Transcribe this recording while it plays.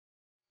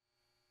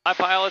Hi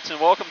pilots,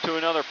 and welcome to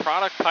another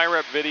product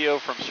PIREP video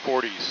from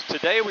Sporties.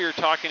 Today we are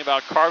talking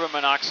about carbon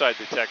monoxide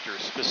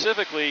detectors,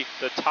 specifically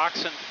the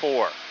Tocsin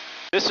 4.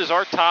 This is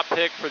our top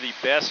pick for the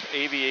best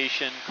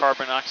aviation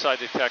carbon monoxide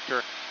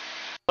detector.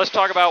 Let's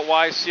talk about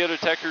why CO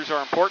detectors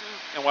are important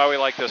and why we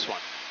like this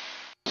one.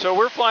 So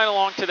we're flying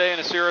along today in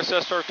a Cirrus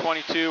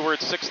SR-22. We're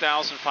at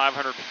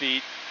 6,500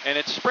 feet, and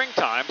it's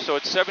springtime, so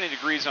it's 70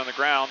 degrees on the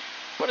ground,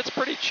 but it's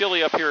pretty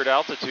chilly up here at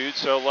altitude,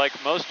 so like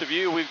most of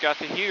you, we've got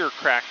the heater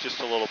cracked just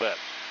a little bit.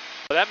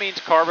 But that means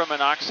carbon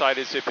monoxide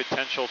is a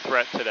potential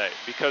threat today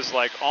because,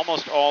 like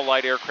almost all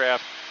light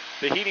aircraft,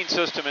 the heating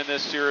system in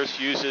this Cirrus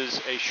uses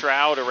a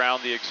shroud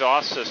around the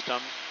exhaust system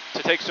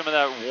to take some of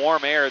that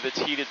warm air that's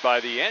heated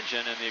by the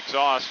engine and the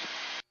exhaust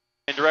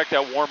and direct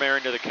that warm air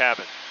into the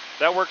cabin.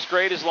 That works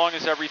great as long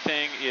as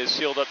everything is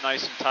sealed up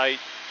nice and tight.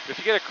 But if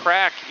you get a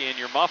crack in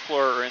your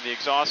muffler or in the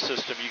exhaust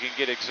system, you can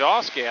get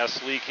exhaust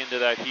gas leak into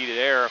that heated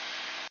air,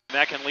 and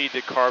that can lead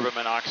to carbon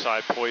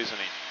monoxide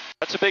poisoning.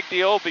 That's a big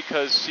deal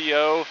because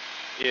CO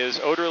is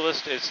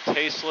odorless, it's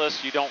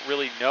tasteless, you don't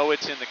really know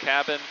it's in the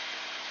cabin,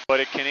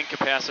 but it can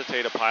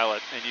incapacitate a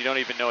pilot and you don't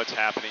even know it's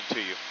happening to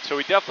you. So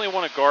we definitely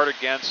want to guard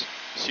against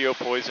CO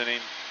poisoning.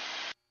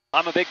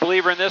 I'm a big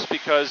believer in this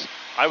because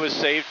I was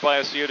saved by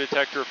a CO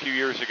detector a few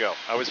years ago.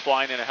 I was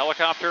flying in a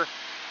helicopter,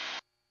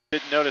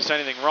 didn't notice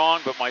anything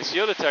wrong, but my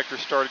CO detector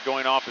started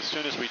going off as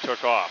soon as we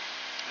took off.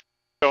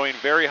 Going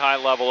very high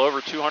level,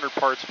 over 200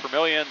 parts per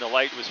million, the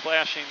light was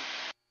flashing.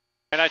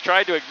 And I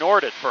tried to ignore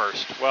it at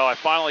first. Well, I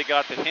finally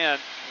got the hint,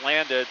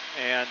 landed,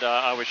 and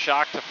I was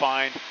shocked to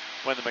find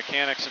when the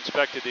mechanics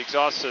inspected the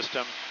exhaust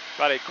system,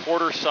 about a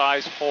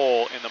quarter-size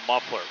hole in the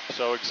muffler.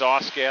 So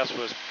exhaust gas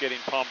was getting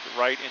pumped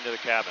right into the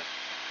cabin.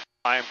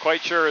 I am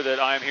quite sure that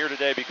I am here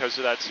today because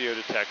of that CO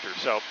detector.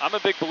 So I'm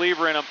a big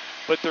believer in them,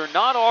 but they're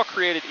not all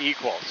created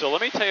equal. So let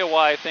me tell you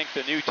why I think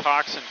the new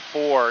Tocsin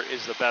 4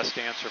 is the best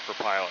answer for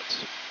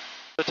pilots.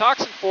 The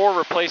Tocsin 4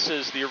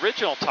 replaces the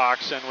original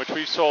Tocsin, which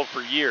we've sold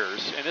for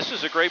years, and this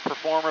is a great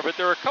performer, but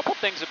there are a couple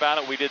things about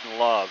it we didn't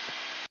love.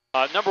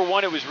 Number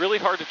one, it was really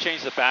hard to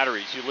change the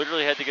batteries. You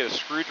literally had to get a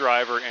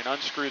screwdriver and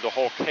unscrew the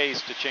whole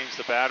case to change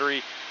the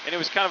battery, and it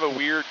was kind of a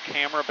weird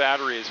camera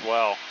battery as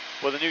well.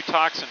 With the new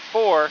Tocsin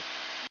 4,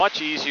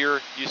 much easier.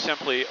 You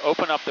simply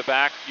open up the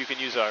back. You can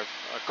use a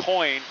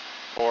coin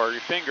or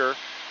your finger,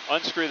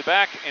 unscrew the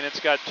back, and it's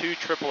got two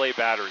AAA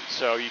batteries.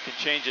 So you can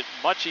change it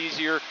much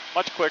easier,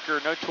 much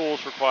quicker, no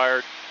tools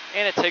required,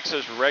 and it takes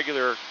those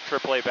regular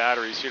AAA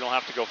batteries, so you don't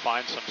have to go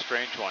find some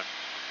strange one.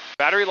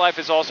 Battery life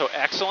is also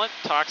excellent.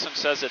 Tocsin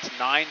says it's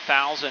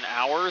 9,000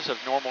 hours of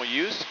normal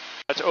use.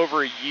 That's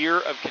over a year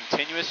of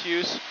continuous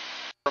use.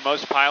 For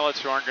most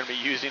pilots who aren't going to be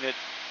using it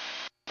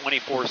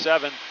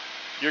 24/7,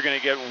 you're going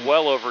to get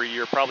well over a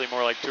year, probably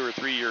more like 2 or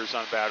 3 years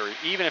on battery,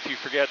 even if you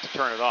forget to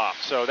turn it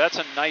off. So that's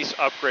a nice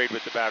upgrade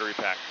with the battery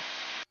pack.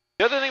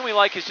 The other thing we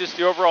like is just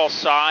the overall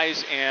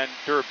size and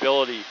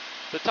durability.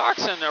 The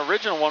Tocsin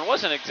original one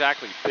wasn't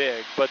exactly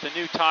big, but the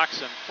new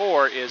Tocsin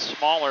 4 is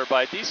smaller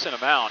by a decent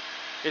amount.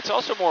 It's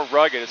also more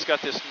rugged. It's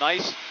got this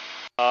nice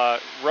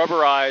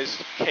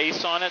rubberized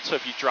case on it, so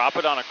if you drop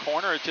it on a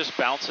corner, it just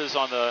bounces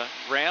on the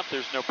ramp.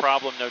 There's no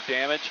problem, no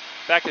damage.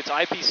 In fact, it's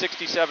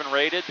IP67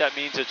 rated. That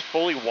means it's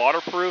fully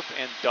waterproof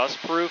and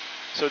dustproof.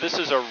 So this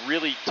is a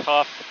really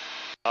tough,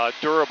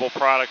 durable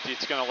product.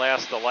 It's going to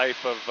last the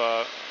life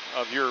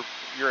of your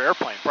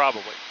airplane,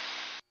 probably.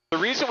 The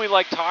reason we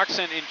like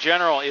Tocsin in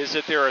general is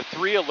that there are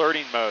 3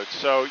 alerting modes.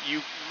 So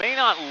you may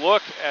not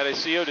look at a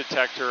CO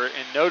detector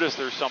and notice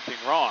there's something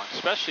wrong,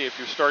 especially if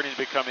you're starting to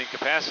become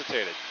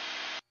incapacitated.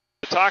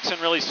 The Tocsin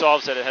really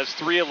solves that. It has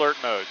 3 alert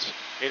modes.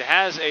 It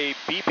has a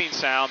beeping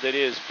sound that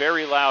is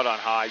very loud on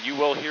high. You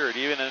will hear it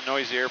even in a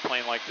noisy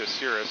airplane like this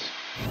Cirrus.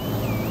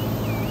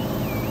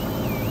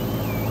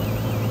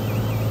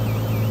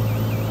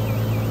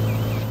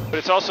 But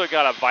it's also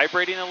got a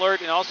vibrating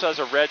alert and also has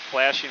a red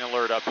flashing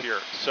alert up here.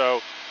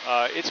 So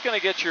it's going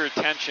to get your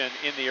attention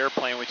in the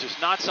airplane, which is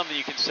not something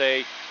you can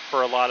say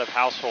for a lot of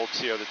household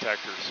CO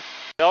detectors.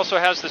 It also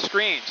has the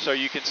screen, so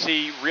you can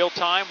see real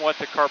time what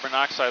the carbon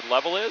monoxide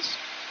level is.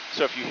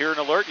 So if you hear an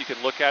alert, you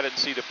can look at it and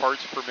see the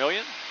parts per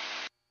million.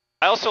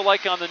 I also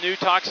like on the new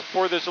Tocsin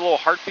 4, there's a little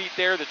heartbeat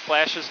there that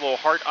flashes a little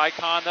heart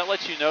icon. That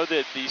lets you know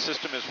that the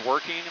system is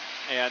working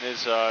and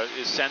is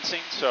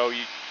sensing, so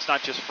it's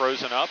not just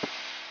frozen up.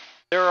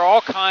 There are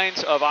all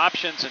kinds of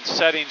options and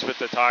settings with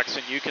the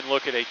Tocsin. You can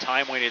look at a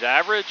time-weighted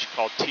average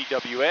called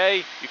TWA.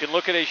 You can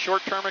look at a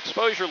short-term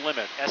exposure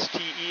limit,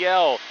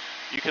 STEL.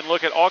 You can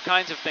look at all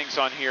kinds of things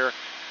on here.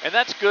 And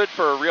that's good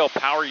for a real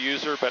power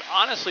user, but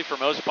honestly for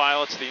most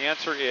pilots, the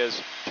answer is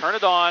turn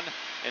it on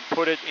and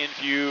put it in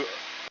view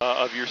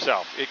of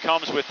yourself. It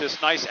comes with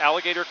this nice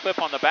alligator clip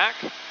on the back,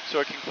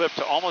 so it can clip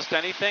to almost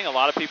anything. A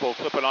lot of people will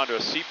clip it onto a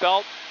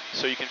seatbelt,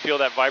 so you can feel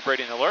that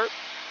vibrating alert.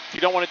 If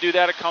you don't want to do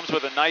that, it comes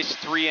with a nice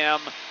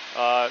 3M,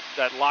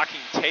 that locking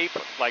tape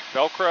like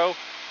Velcro,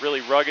 really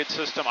rugged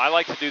system. I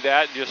like to do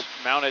that and just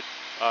mount it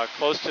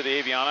close to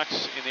the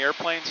avionics in the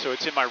airplane, so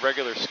it's in my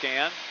regular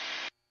scan.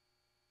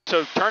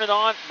 So turn it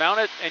on,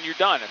 mount it, and you're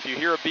done. If you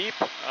hear a beep,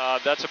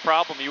 that's a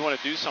problem. You want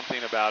to do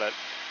something about it.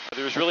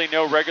 There's really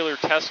no regular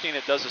testing.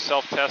 It does a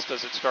self-test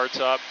as it starts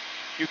up.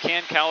 You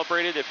can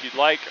calibrate it if you'd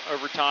like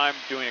over time,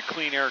 doing a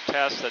clean air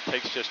test that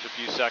takes just a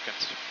few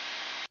seconds.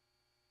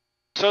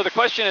 So the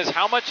question is,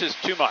 how much is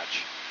too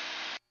much?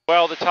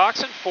 Well, the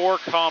Tocsin 4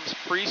 comes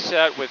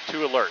preset with 2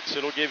 alerts.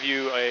 It'll give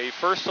you a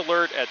first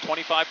alert at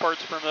 25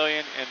 parts per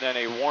million and then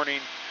a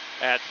warning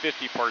at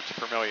 50 parts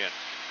per million.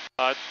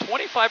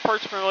 25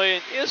 parts per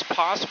million is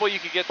possible. You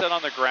could get that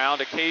on the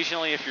ground.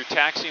 Occasionally, if you're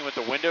taxiing with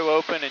the window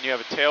open and you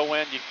have a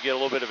tailwind, you can get a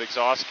little bit of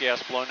exhaust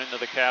gas blown into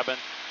the cabin.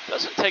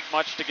 Doesn't take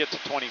much to get to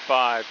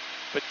 25,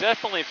 but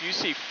definitely if you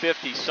see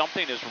 50,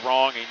 something is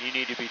wrong and you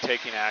need to be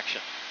taking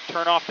action.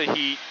 Turn off the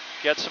heat,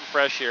 get some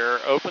fresh air,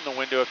 open the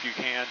window if you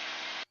can,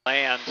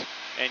 land,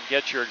 and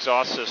get your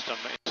exhaust system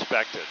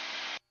inspected.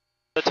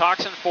 The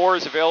Tocsin 4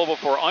 is available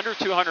for under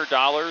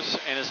 $200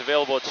 and is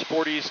available at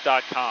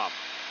sporties.com.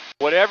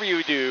 Whatever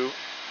you do,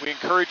 we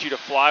encourage you to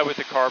fly with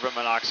the carbon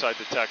monoxide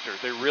detector.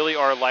 They really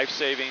are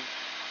life-saving.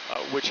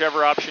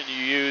 Whichever option you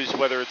use,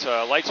 whether it's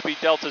a Lightspeed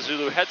Delta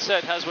Zulu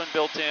headset has one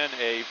built in,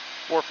 a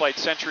 4-Flight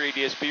Century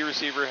ADS-B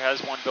receiver has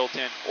one built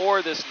in,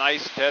 or this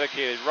nice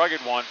dedicated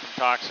rugged one from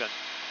Tocsin,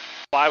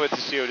 fly with the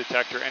CO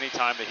Detector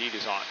anytime the heat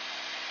is on.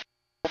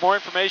 For more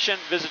information,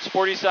 visit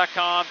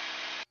sporties.com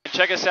and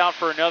check us out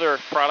for another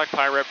product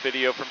Pi Rep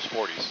video from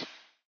Sporties.